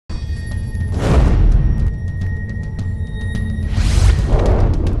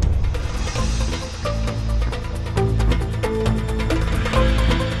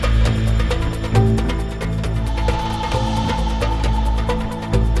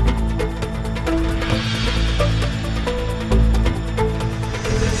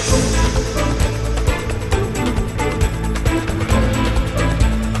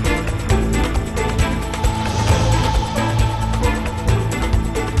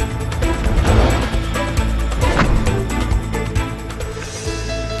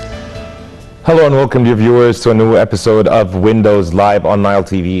Hello and welcome, dear viewers, to a new episode of Windows Live on Nile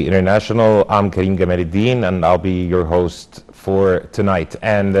TV International. I'm Karim Gamaluddin and I'll be your host for tonight.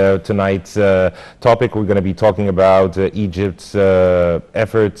 And tonight's topic, we're going to be talking about Egypt's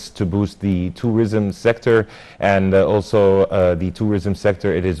efforts to boost the tourism sector and also the tourism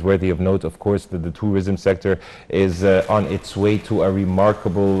sector. It is worthy of note, of course, that the tourism sector is on its way to a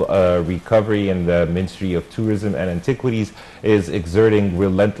remarkable recovery, and the Ministry of Tourism and Antiquities is exerting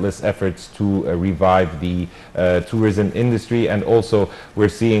relentless efforts to revive the tourism industry. And also we're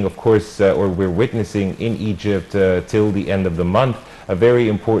seeing, of course, or we're witnessing in Egypt till the end of the month, a very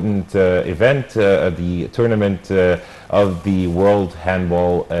important event, the tournament of the World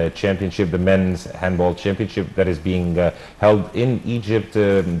Handball Championship, the Men's Handball Championship that is being held in Egypt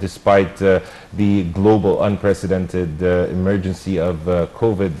despite the global unprecedented emergency of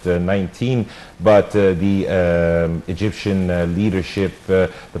COVID-19. But the Egyptian leadership,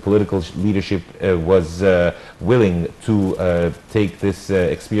 the political leadership was willing to take this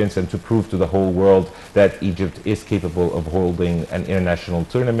experience and to prove to the whole world that Egypt is capable of holding an international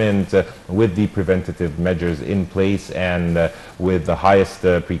tournament with the preventative measures in place and with the highest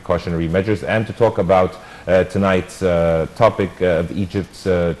precautionary measures. And to talk about tonight's topic of Egypt's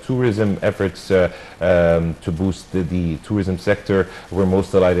tourism efforts to boost the tourism sector, we're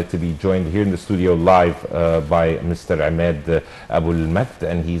most delighted to be joined here in the studio live by Mr. Emad Hamdy,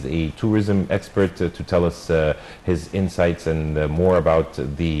 and he's a tourism expert to tell us his insights and more about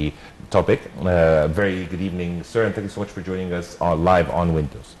the topic. Very good evening, sir, and thank you so much for joining us live on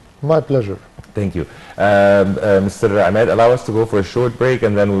Windows. My pleasure. Thank you. Mr. Emad, allow us to go for a short break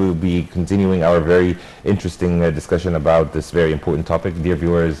and then we'll be continuing our very interesting discussion about this very important topic. Dear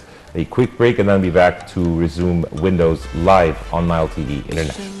viewers, a quick break and then we'll be back to resume Windows Live on Nile TV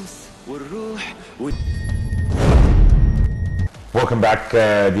International. Welcome back,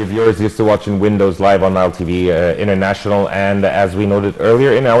 dear viewers. You're still watching Windows Live on Nile TV International, and as we noted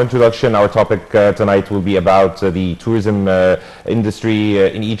earlier in our introduction, our topic tonight will be about the tourism industry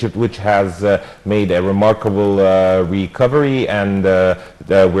in Egypt, which has made a remarkable recovery, and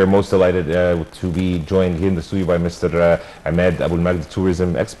we're most delighted to be joined here in the studio by Mr. Emad Hamdy,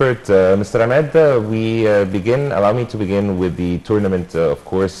 tourism expert. Mr. Emad, allow me to begin with the tournament, of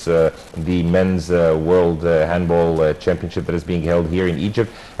course, the Men's World Handball Championship that is being held here in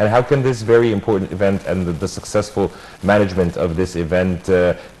Egypt, and how can this very important event and the successful management of this event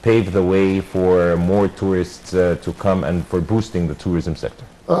pave the way for more tourists to come and for boosting the tourism sector?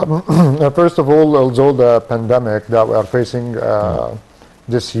 First of all, although the pandemic that we are facing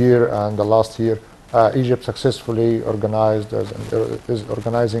this year and the last year, Egypt successfully organized is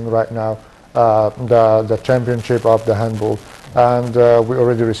organizing right now the championship of the handball, and we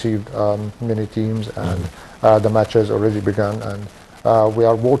already received many teams, and the matches already begun, and we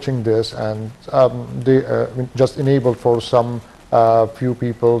are watching this, and they just enabled for some few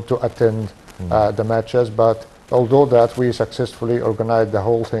people to attend the matches. But although that, we successfully organized the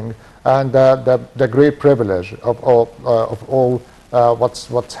whole thing, and the great privilege of all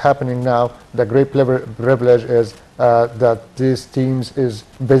what's happening now, the great privilege is that these teams is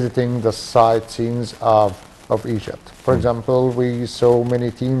visiting the sightseeings of Egypt. For example, we saw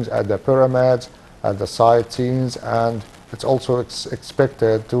many teams at the pyramids, at the sightseeings, and it's also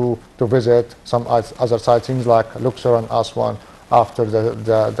expected to visit some other sightseeings like Luxor and Aswan after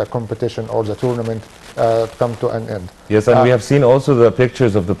the competition or the tournament come to an end. Yes, and we have seen also the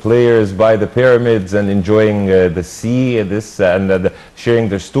pictures of the players by the pyramids and enjoying the sea and sharing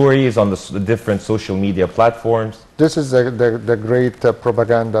their stories on the different social media platforms. This is the great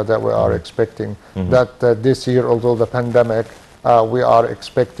propaganda that we are expecting, that this year, although the pandemic, we are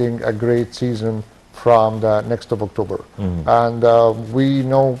expecting a great season from the next of October. And we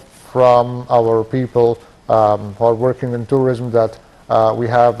know from our people who are working in tourism that we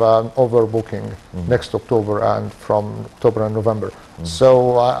have overbooking next October and from October and November.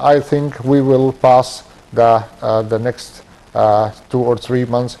 So I think we will pass the next 2 or 3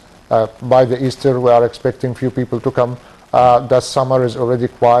 months. By the Easter, we are expecting few people to come. The summer is already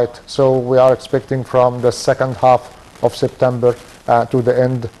quiet, so we are expecting from the second half of September to the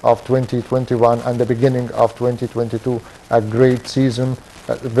end of 2021 and the beginning of 2022, a great season,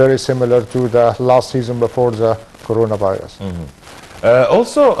 very similar to the last season before the coronavirus.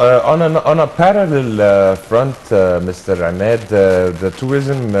 Also, on a parallel front, Mr. Emad, the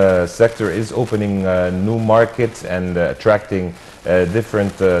tourism sector is opening new markets and attracting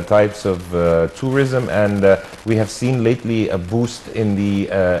different types of tourism, and we have seen lately a boost in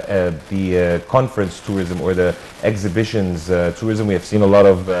the conference tourism or the exhibitions tourism. We have seen a lot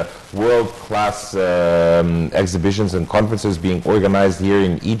of world-class exhibitions and conferences being organized here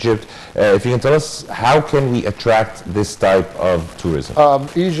in Egypt. If you can tell us, how can we attract this type of tourism?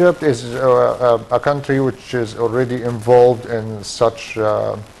 Egypt is a country which is already involved in such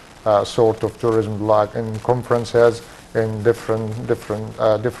sort of tourism, like in conferences in different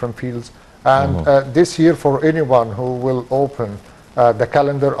fields. And this year, for anyone who will open the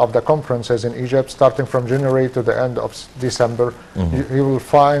calendar of the conferences in Egypt, starting from January to the end of December, you will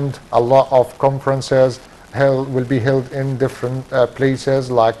find a lot of conferences will be held in different places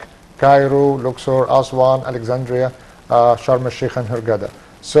like Cairo, Luxor, Aswan, Alexandria, Sharm el-Sheikh, and Hurghada.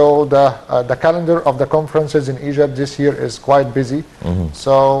 So the calendar of the conferences in Egypt this year is quite busy.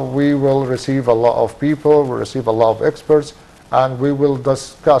 So we will receive a lot of people, we'll receive a lot of experts, and we will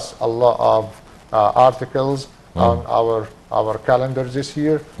discuss a lot of articles on our calendar this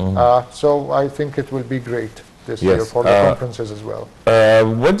year. So I think it will be great this year for the conferences as well.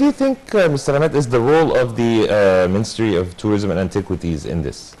 What do you think, Mr. Emad, is the role of the Ministry of Tourism and Antiquities in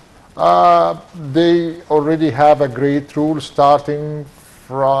this? They already have a great role starting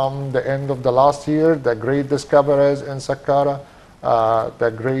from the end of the last year, the great discoveries in Saqqara, the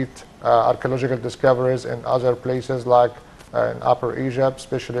great archaeological discoveries in other places like in Upper Egypt,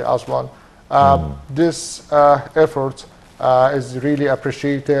 especially Aswan. This effort is really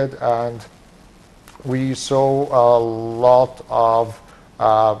appreciated, and we saw a lot of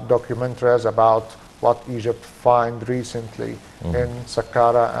documentaries about what Egypt found recently in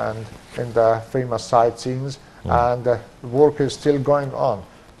Saqqara and in the famous sightseeings, and the work is still going on.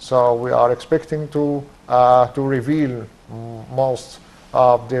 So we are expecting to reveal most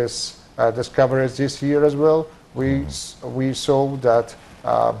of these discoveries this year as well. We saw that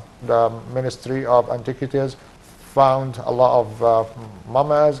the Ministry of Antiquities found a lot of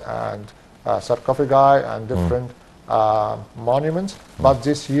mummies and sarcophagi and different monuments, but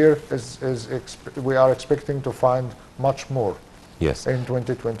this year we are expecting to find much more. Yes. In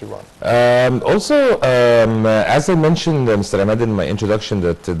 2021. Also, as I mentioned, Mr. Emad, in my introduction,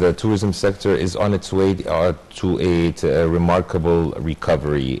 that the tourism sector is on its way to a remarkable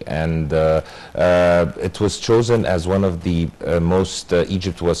recovery, and it was chosen as one of the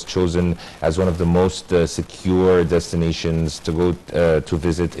Egypt was chosen as one of the most secure destinations to go to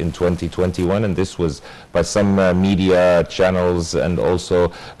visit in 2021, and this was by some media channels and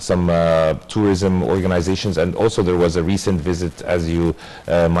also some tourism organizations, and also there was a recent visit, as you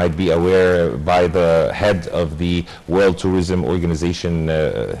might be aware, by the head of the World Tourism Organization,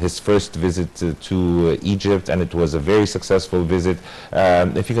 his first visit to Egypt, and it was a very successful visit.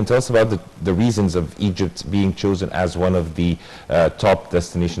 If you can tell us about the reasons of Egypt being chosen as one of the top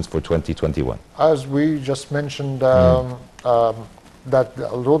destinations for 2021. As we just mentioned, that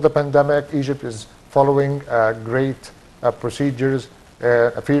although the pandemic, Egypt is following great procedures,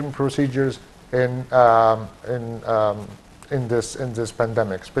 film procedures in this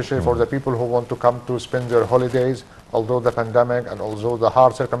pandemic, especially for the people who want to come to spend their holidays. Although the pandemic and although the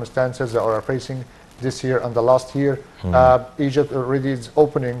hard circumstances that we are facing this year and the last year, Egypt already is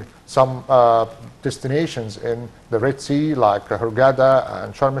opening some destinations in the Red Sea, like Hurghada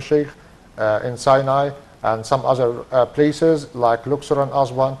and Sharm el-Sheikh, in Sinai, and some other places like Luxor and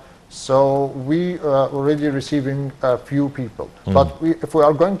Aswan. So we are already receiving a few people. But if we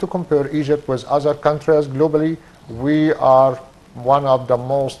are going to compare Egypt with other countries globally, we are one of the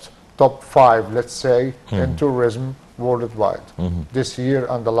most top 5, let's say, in tourism worldwide this year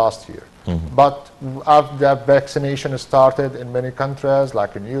and the last year. But after the vaccination started in many countries,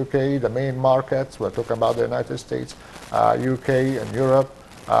 like in UK, the main markets, we're talking about the United States, UK and Europe,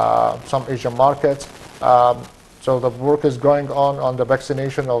 some Asian markets. So the work is going on the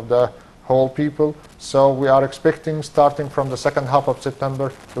vaccination of the whole people. So we are expecting, starting from the second half of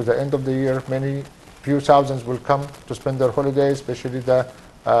September to the end of the year, few thousands will come to spend their holidays, especially the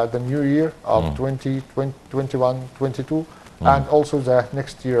new year of 2021, 22, and also the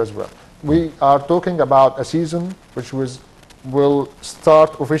next year as well. We are talking about a season which will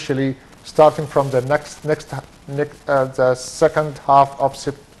start officially starting from the the second half of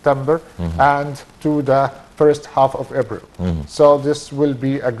September and to the first half of April. So this will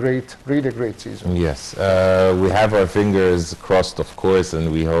be a really great season. Yes, we have our fingers crossed, of course,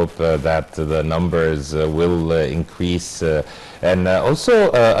 and we hope that the numbers will increase. And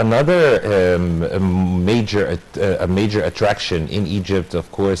also another major attraction in Egypt,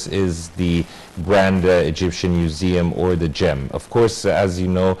 of course, is the Grand Egyptian Museum or the GEM. Of course, as you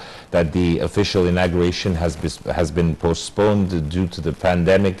know, that the official inauguration has been postponed due to the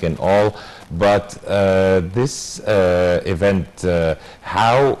pandemic and all, but this event,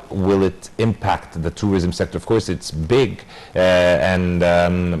 how will it impact the tourism sector? Of course, it's big, and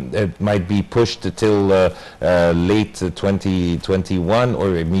it might be pushed till late 2021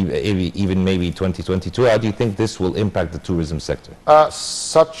 or even maybe 2022. How do you think this will impact the tourism sector?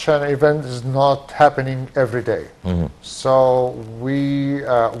 Such an event is not happening every day. So we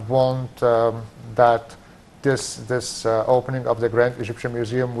want that this opening of the Grand Egyptian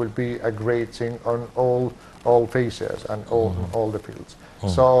Museum will be a great thing on all phases and all the fields.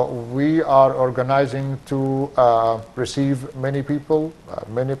 So we are organizing to receive many people,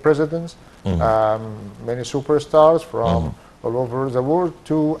 many presidents, many superstars from all over the world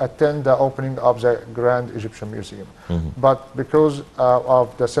to attend the opening of the Grand Egyptian Museum. But because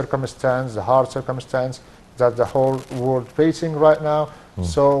of the circumstance, the hard circumstance that the whole world facing right now,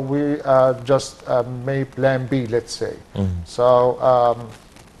 so we just made plan B, let's say. So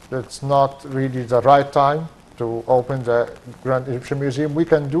it's not really the right time to open the Grand Egyptian Museum. We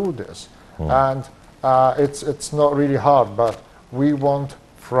can do this, and it's not really hard, but we want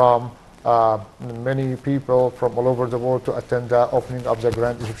from many people from all over the world to attend the opening of the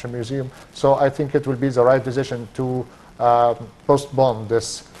Grand Egyptian Museum. So I think it will be the right decision to postpone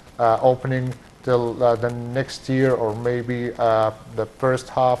this opening till the next year, or maybe the first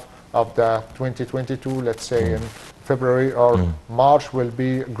half of the 2022, let's say in February or March will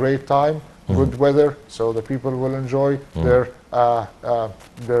be a great time, good weather, so the people will enjoy their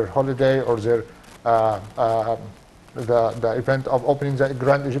holiday or their the event of opening the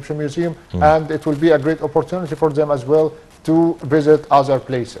Grand Egyptian Museum, and it will be a great opportunity for them as well to visit other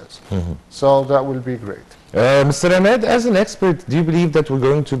places. So that will be great. Mr. Emad, as an expert, do you believe that we're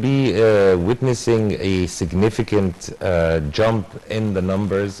going to be witnessing a significant jump in the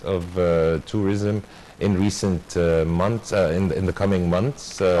numbers of tourism in recent months, in the coming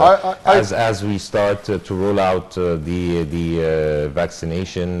months, as we start to roll out the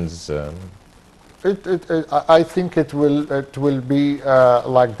vaccinations? I think it will be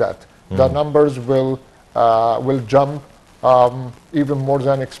like that. The numbers will jump even more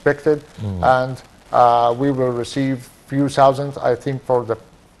than expected, and we will receive few thousands. I think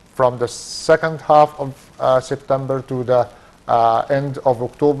from the second half of September to the end of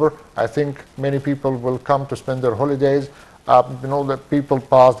October. I think many people will come to spend their holidays. You know that people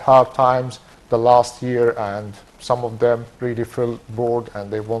passed hard times the last year, and some of them really feel bored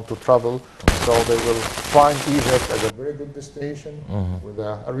and they want to travel. So they will find Egypt as a very good destination with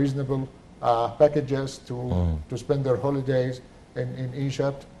a reasonable packages to spend their holidays in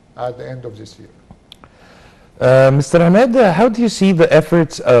Egypt at the end of this year. Mr. Emad, how do you see the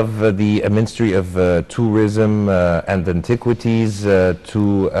efforts of the Ministry of Tourism and Antiquities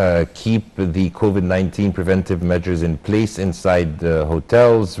to keep the COVID-19 preventive measures in place inside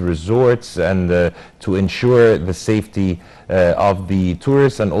hotels, resorts, and to ensure the safety of the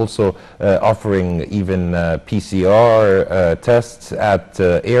tourists, and also offering even PCR tests at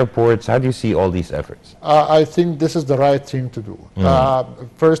airports? How do you see all these efforts? I think this is the right thing to do.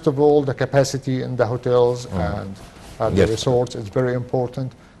 First of all, the capacity in the hotels and the resorts is very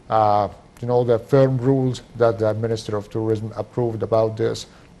important. You know, the firm rules that the Minister of Tourism approved about this,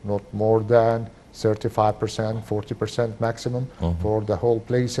 not more than 35%, 40% maximum for the whole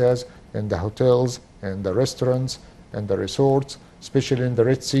places, in the hotels, in the restaurants, and the resorts, especially in the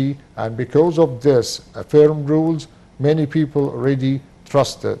Red Sea. And because of this firm rules, many people already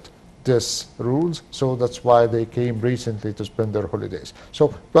trusted these rules, so that's why they came recently to spend their holidays.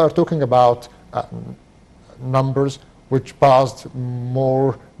 So we are talking about numbers which passed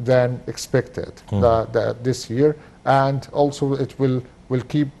more than expected this year, and also it will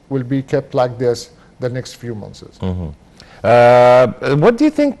be kept like this the next few months. What do you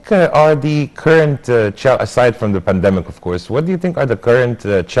think are the current, aside from the pandemic, of course, what do you think are the current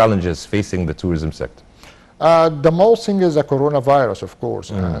challenges facing the tourism sector? The most thing is the coronavirus, of course,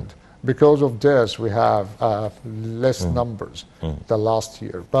 and because of this we have less numbers than last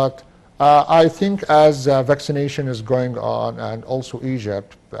year. But I think as vaccination is going on, and also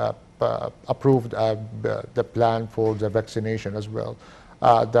Egypt approved the plan for the vaccination as well,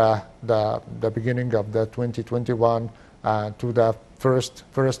 the beginning of the 2021 to the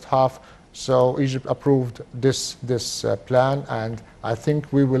first half. So Egypt approved this plan, and I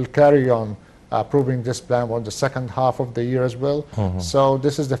think we will carry on approving this plan on the second half of the year as well. So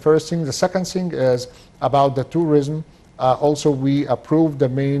this is the first thing. The second thing is about the tourism. Also, we approved the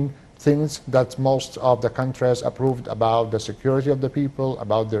main things that most of the countries approved about the security of the people,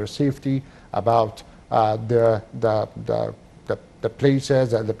 about their safety, about the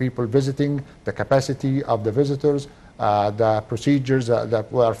places, the people visiting, the capacity of the visitors, the procedures that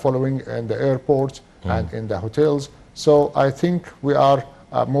we are following in the airports and in the hotels. So I think we are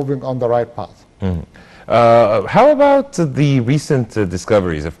moving on the right path. How about the recent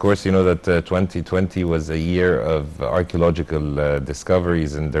discoveries? Of course, you know that 2020 was a year of archaeological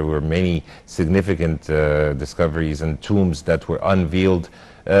discoveries, and there were many significant discoveries and tombs that were unveiled.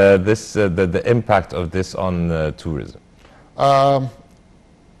 The impact of this on tourism.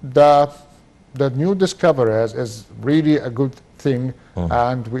 The new discoveries is really a good thing,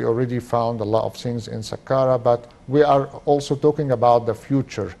 and we already found a lot of things in Saqqara, but we are also talking about the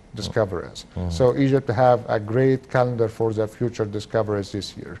future discoveries. So Egypt have a great calendar for the future discoveries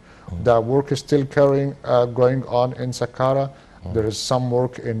this year. The work is still going on in Saqqara. There is some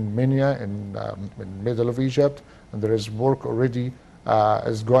work in Minya, in middle of Egypt, and there is work already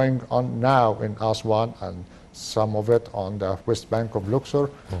is going on now in Aswan, and some of it on the west bank of Luxor,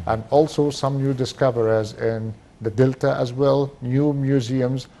 and also some new discoveries in the Delta as well. New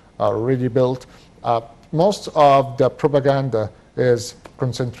museums are already built. Most of the propaganda is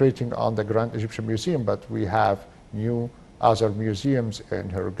concentrating on the Grand Egyptian Museum, but we have new other museums in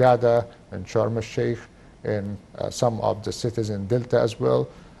Hurghada, in Sharm el-Sheikh, in some of the cities in Delta as well.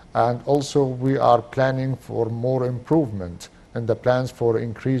 And also we are planning for more improvement in the plans for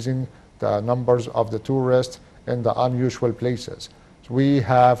increasing the numbers of the tourists in the unusual places. So we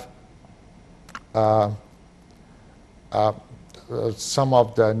have some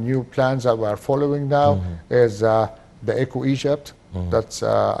of the new plans that we are following now is the Eco Egypt. That's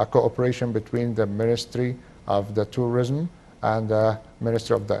a cooperation between the Ministry of the Tourism and the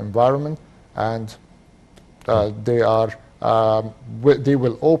Ministry of the Environment, and they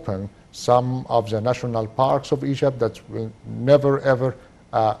will open some of the national parks of Egypt that will never ever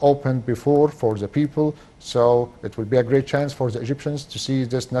opened before for the people. So it will be a great chance for the Egyptians to see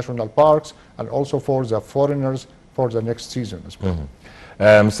these national parks, and also for the foreigners for the next season as well.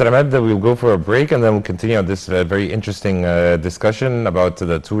 Mr. Emad, we'll go for a break and then we'll continue on this very interesting discussion about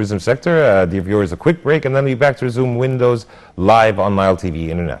the tourism sector. Dear viewers, a quick break and then we'll be back to resume Windows live on Nile TV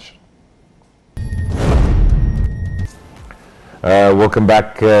International. Welcome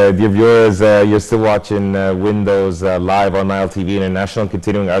back, dear viewers. You're still watching Windows live on Nile TV International,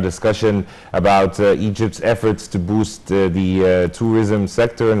 continuing our discussion about Egypt's efforts to boost the tourism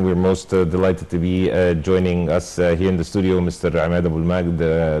sector, and we're most delighted to be joining us here in the studio, Mr. Emad Hamdy,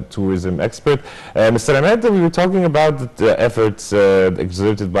 the tourism expert. Mr. Emad, we were talking about the efforts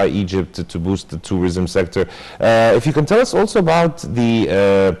exerted by Egypt to boost the tourism sector. If you can tell us also about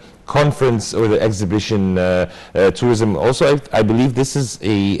the conference or the exhibition tourism. Also, I believe this is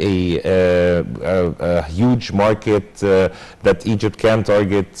a huge market that Egypt can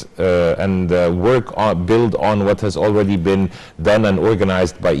target and build on what has already been done and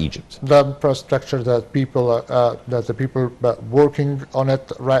organized by Egypt. The infrastructure that the people working on it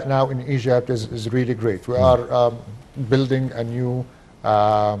right now in Egypt is really great. We are building a new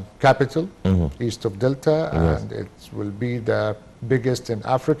capital east of Delta, and it will be the biggest in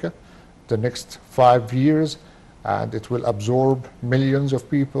Africa the next 5 years, and it will absorb millions of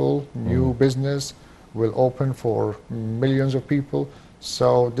people. New business will open for millions of people.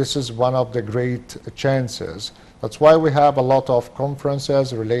 So this is one of the great chances. That's why we have a lot of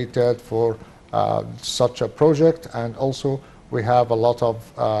conferences related for such a project, and also we have a lot of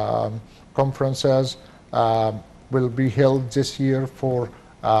conferences will be held this year for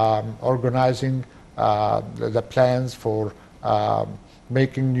organizing the plans for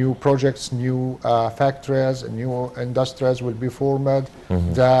making new projects, new factories, new industries will be formed.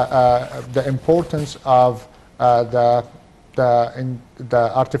 The importance of the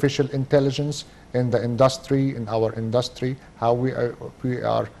artificial intelligence in the industry, in our industry, how we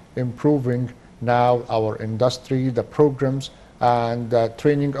are improving now our industry, the programs and the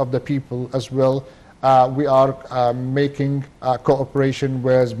training of the people as well. We are making cooperation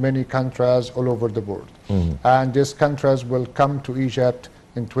with many countries all over the world. And these countries will come to Egypt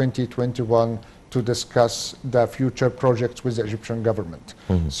in 2021 to discuss the future projects with the Egyptian government.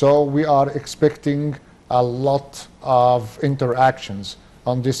 So we are expecting a lot of interactions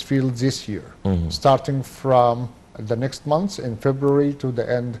on this field this year, starting from the next month in February to the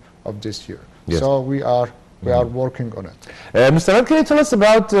end of this year. Yes. So we are working on it. Mr. Emad, can you tell us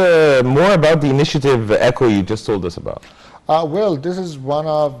about more about the initiative ECHO you just told us about? Well, this is one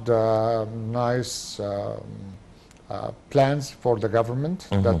of the nice plans for the government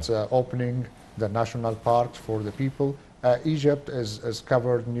that's opening the national parks for the people. Egypt is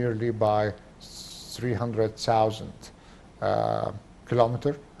covered nearly by 300,000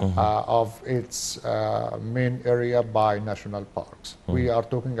 kilometer of its main area by national parks. We are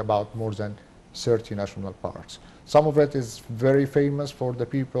talking about more than 30 national parks. Some of it is very famous for the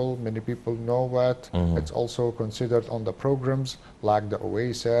people. Many people know it. It's also considered on the programs like the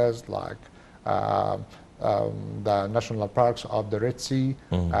Oasis, like the national parks of the Red Sea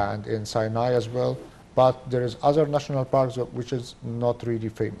and in Sinai as well. But there is other national parks which is not really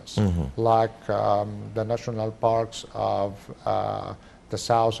famous, like the national parks of the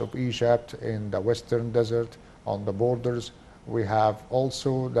south of Egypt in the Western Desert on the borders. We have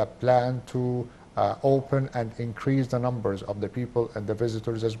also the plan to open and increase the numbers of the people and the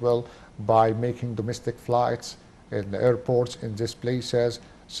visitors as well by making domestic flights in the airports in these places.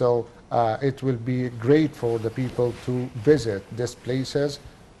 So it will be great for the people to visit these places.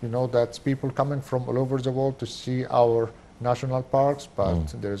 You know, that's people coming from all over the world to see our national parks,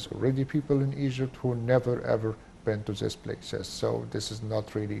 but there's already people in Egypt who never ever been to these places. So this is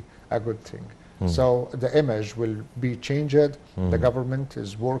not really a good thing. So the image will be changed. The government is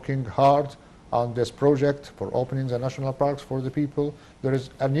working hard on this project for opening the national parks for the people. There is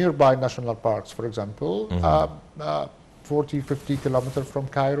a nearby national parks, for example, 40, 50 kilometers from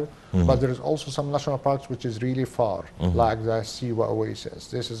Cairo, but there is also some national parks which is really far, like the Siwa Oasis.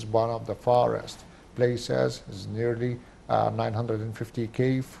 This is one of the farthest places. It's nearly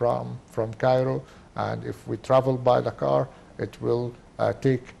 950 from Cairo, and if we travel by the car, it will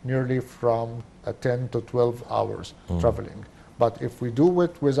take nearly from 10 to 12 hours traveling. But if we do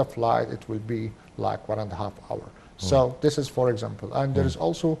it with a flight, it will be like 1.5 hours. So this is, for example, and there is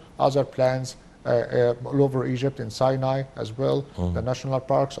also other plans all over Egypt in Sinai as well, the national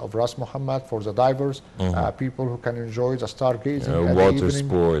parks of Ras Muhammad for the divers, people who can enjoy the stargazing at water the evening,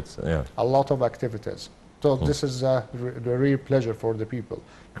 sports, a lot of activities. So this is a real pleasure for the people.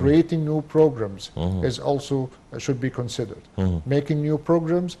 Creating new programs is also should be considered. Making new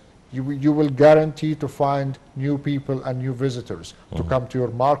programs, you will guarantee to find new people and new visitors to come to your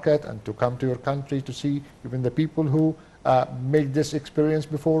market and to come to your country to see. Even the people who make this experience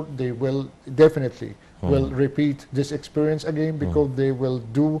before, they will definitely will repeat this experience again because they will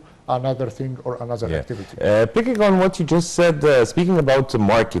do another thing or another activity. Picking on what you just said, speaking about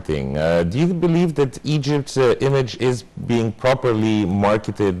marketing, do you believe that Egypt's image is being properly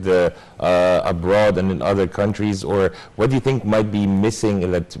marketed abroad and in other countries, or what do you think might be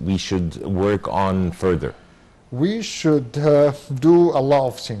missing that we should work on further? We should do a lot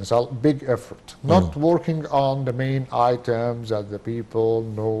of things, a big effort. Not working on the main items that the people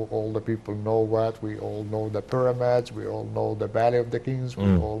know, all the people know what. We all know the pyramids, we all know the Valley of the Kings,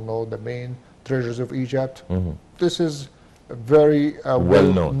 we all know the main treasures of Egypt. This is very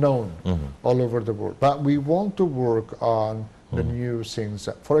well known all over the world. But we want to work on the new things,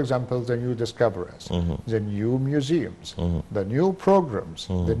 for example, the new discoveries, the new museums, the new programs,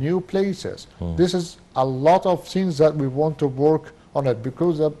 the new places. This is a lot of things that we want to work on it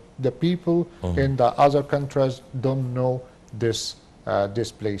because the people in the other countries don't know these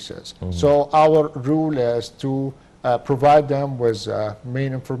places. So our rule is to provide them with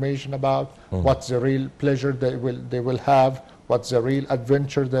main information about what's the real pleasure they will have, what's the real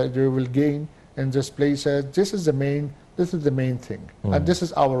adventure that they will gain in these places. This is the main thing, and this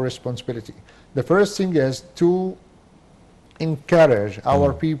is our responsibility. The first thing is to encourage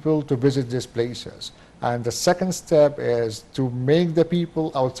our people to visit these places, and the second step is to make the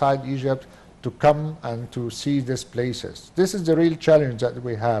people outside Egypt to come and to see these places. This is the real challenge that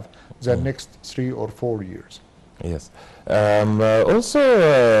we have the next 3 or 4 years. Yes.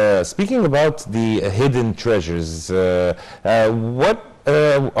 Also, speaking about the hidden treasures, what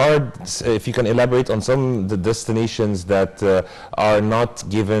if you can elaborate on some of the destinations that are not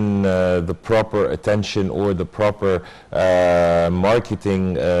given the proper attention or the proper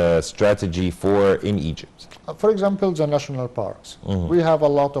marketing strategy for in Egypt? For example, the national parks. We have a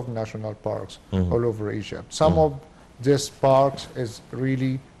lot of national parks all over Egypt. Some of these parks is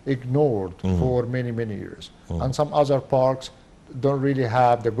really ignored for many, many years. And some other parks don't really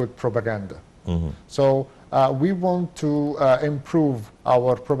have the good propaganda. So we want to improve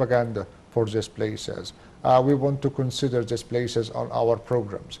our propaganda for these places. We want to consider these places on our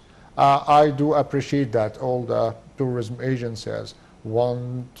programs. I do appreciate that all the tourism agencies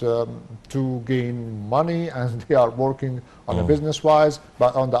want to gain money and they are working on a business-wise,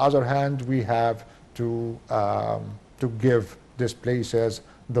 but on the other hand, we have to give these places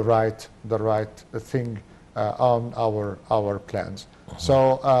the right thing on our plans.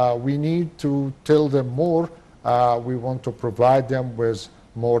 So we need to tell them more. We want to provide them with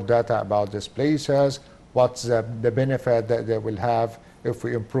more data about these places, what's the benefit that they will have if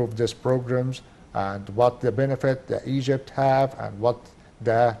we improve these programs. and what the benefit that Egypt have, and what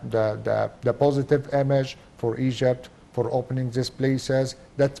the positive image for Egypt for opening these places.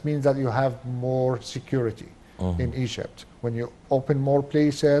 That means that you have more security in Egypt. When you open more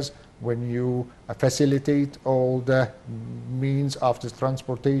places, when you facilitate all the means of the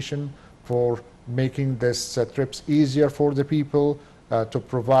transportation for making these trips easier for the people, to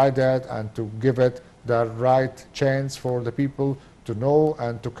provide that and to give it the right chance for the people to know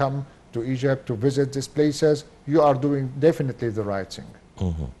and to come to Egypt to visit these places, you are doing definitely the right thing.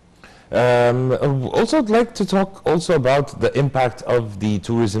 Also, I'd like to talk also about the impact of the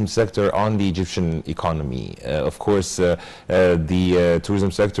tourism sector on the Egyptian economy. Of course, the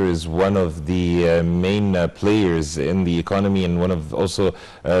tourism sector is one of the main players in the economy and one of also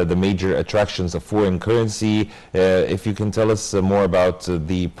the major attractions of foreign currency. If you can tell us more about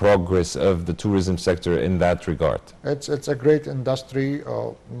the progress of the tourism sector in that regard. It's a great industry.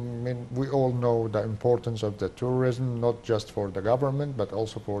 I mean, we all know the importance of the tourism, not just for the government, but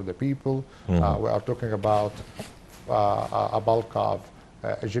also for the people. We are talking about a bulk of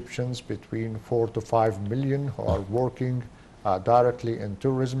Egyptians, between 4 to 5 million, who are working directly in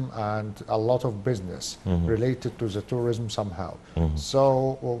tourism, and a lot of business related to the tourism somehow.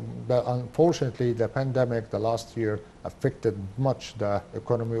 So unfortunately, the pandemic the last year affected much the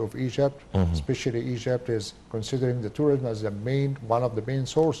economy of Egypt. Especially Egypt is considering the tourism as one of the main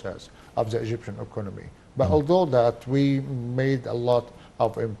sources of the Egyptian economy. But although that we made a lot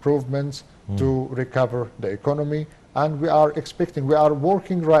of improvements to recover the economy, and we are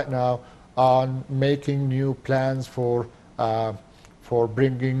working right now on making new plans for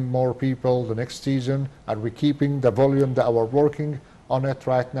bringing more people the next season, and we're keeping the volume that we're working on it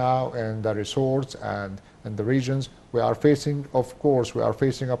right now in the resorts and in the regions. We are facing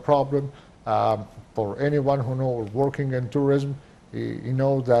a problem. For anyone who knows working in tourism, you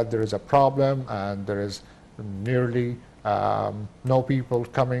know that there is a problem, and there is nearly no people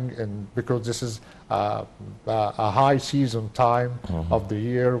coming in, because this is a high season time of the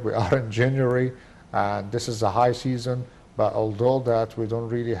year. We are in January, and this is a high season, but although that we don't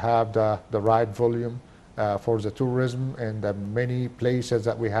really have the right volume for the tourism in the many places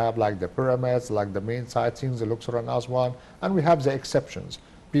that we have, like the pyramids, like the main sightseeing, the Luxor and Aswan, and we have the exceptions,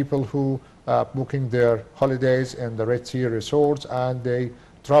 people who booking their holidays in the Red Sea resorts, and they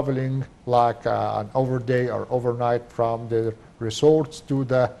traveling like an overday or overnight from the resorts to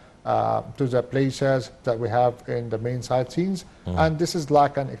the places that we have in the main sightseeing, and this is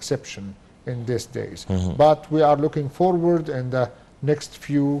like an exception in these days. But we are looking forward in the next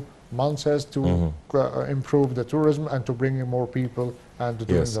few months to improve the tourism and to bring in more people and to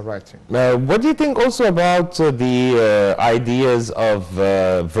doing the right thing. What do you think also about the ideas of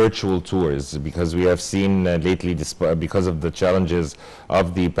virtual tours? Because we have seen lately, because of the challenges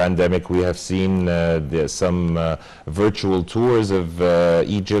of the pandemic, we have seen some virtual tours of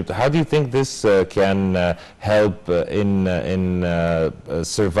Egypt. How do you think this can help in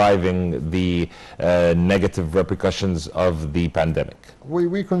surviving the negative repercussions of the pandemic?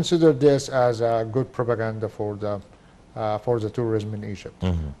 We consider this as a good propaganda for the tourism in Egypt.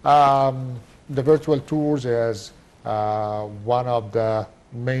 The virtual tours is one of the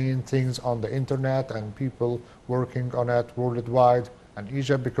main things on the internet, and people working on it worldwide. And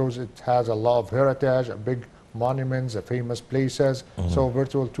Egypt, because it has a lot of heritage, big monuments, famous places, so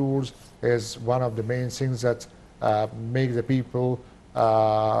virtual tours is one of the main things that make the people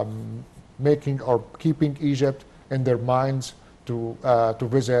making or keeping Egypt in their minds to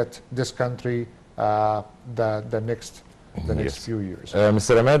visit this country the next few years.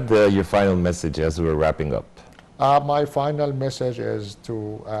 Mr. Emad, your final message as we're wrapping up. My final message is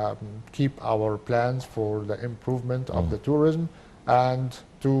to keep our plans for the improvement of the tourism, and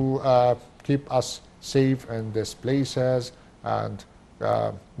to keep us safe in these places, and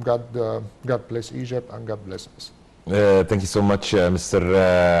God bless Egypt, and God bless us. Thank you so much, Mr.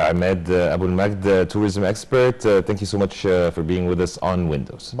 Emad Abu Magd, tourism expert. Thank you so much for being with us on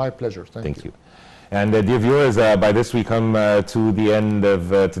Windows. My pleasure. Thank you. And dear viewers, by this we come to the end of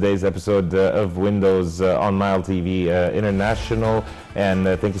today's episode of Windows on Nile TV International. And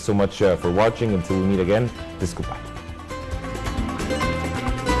thank you so much for watching. Until we meet again, this goodbye.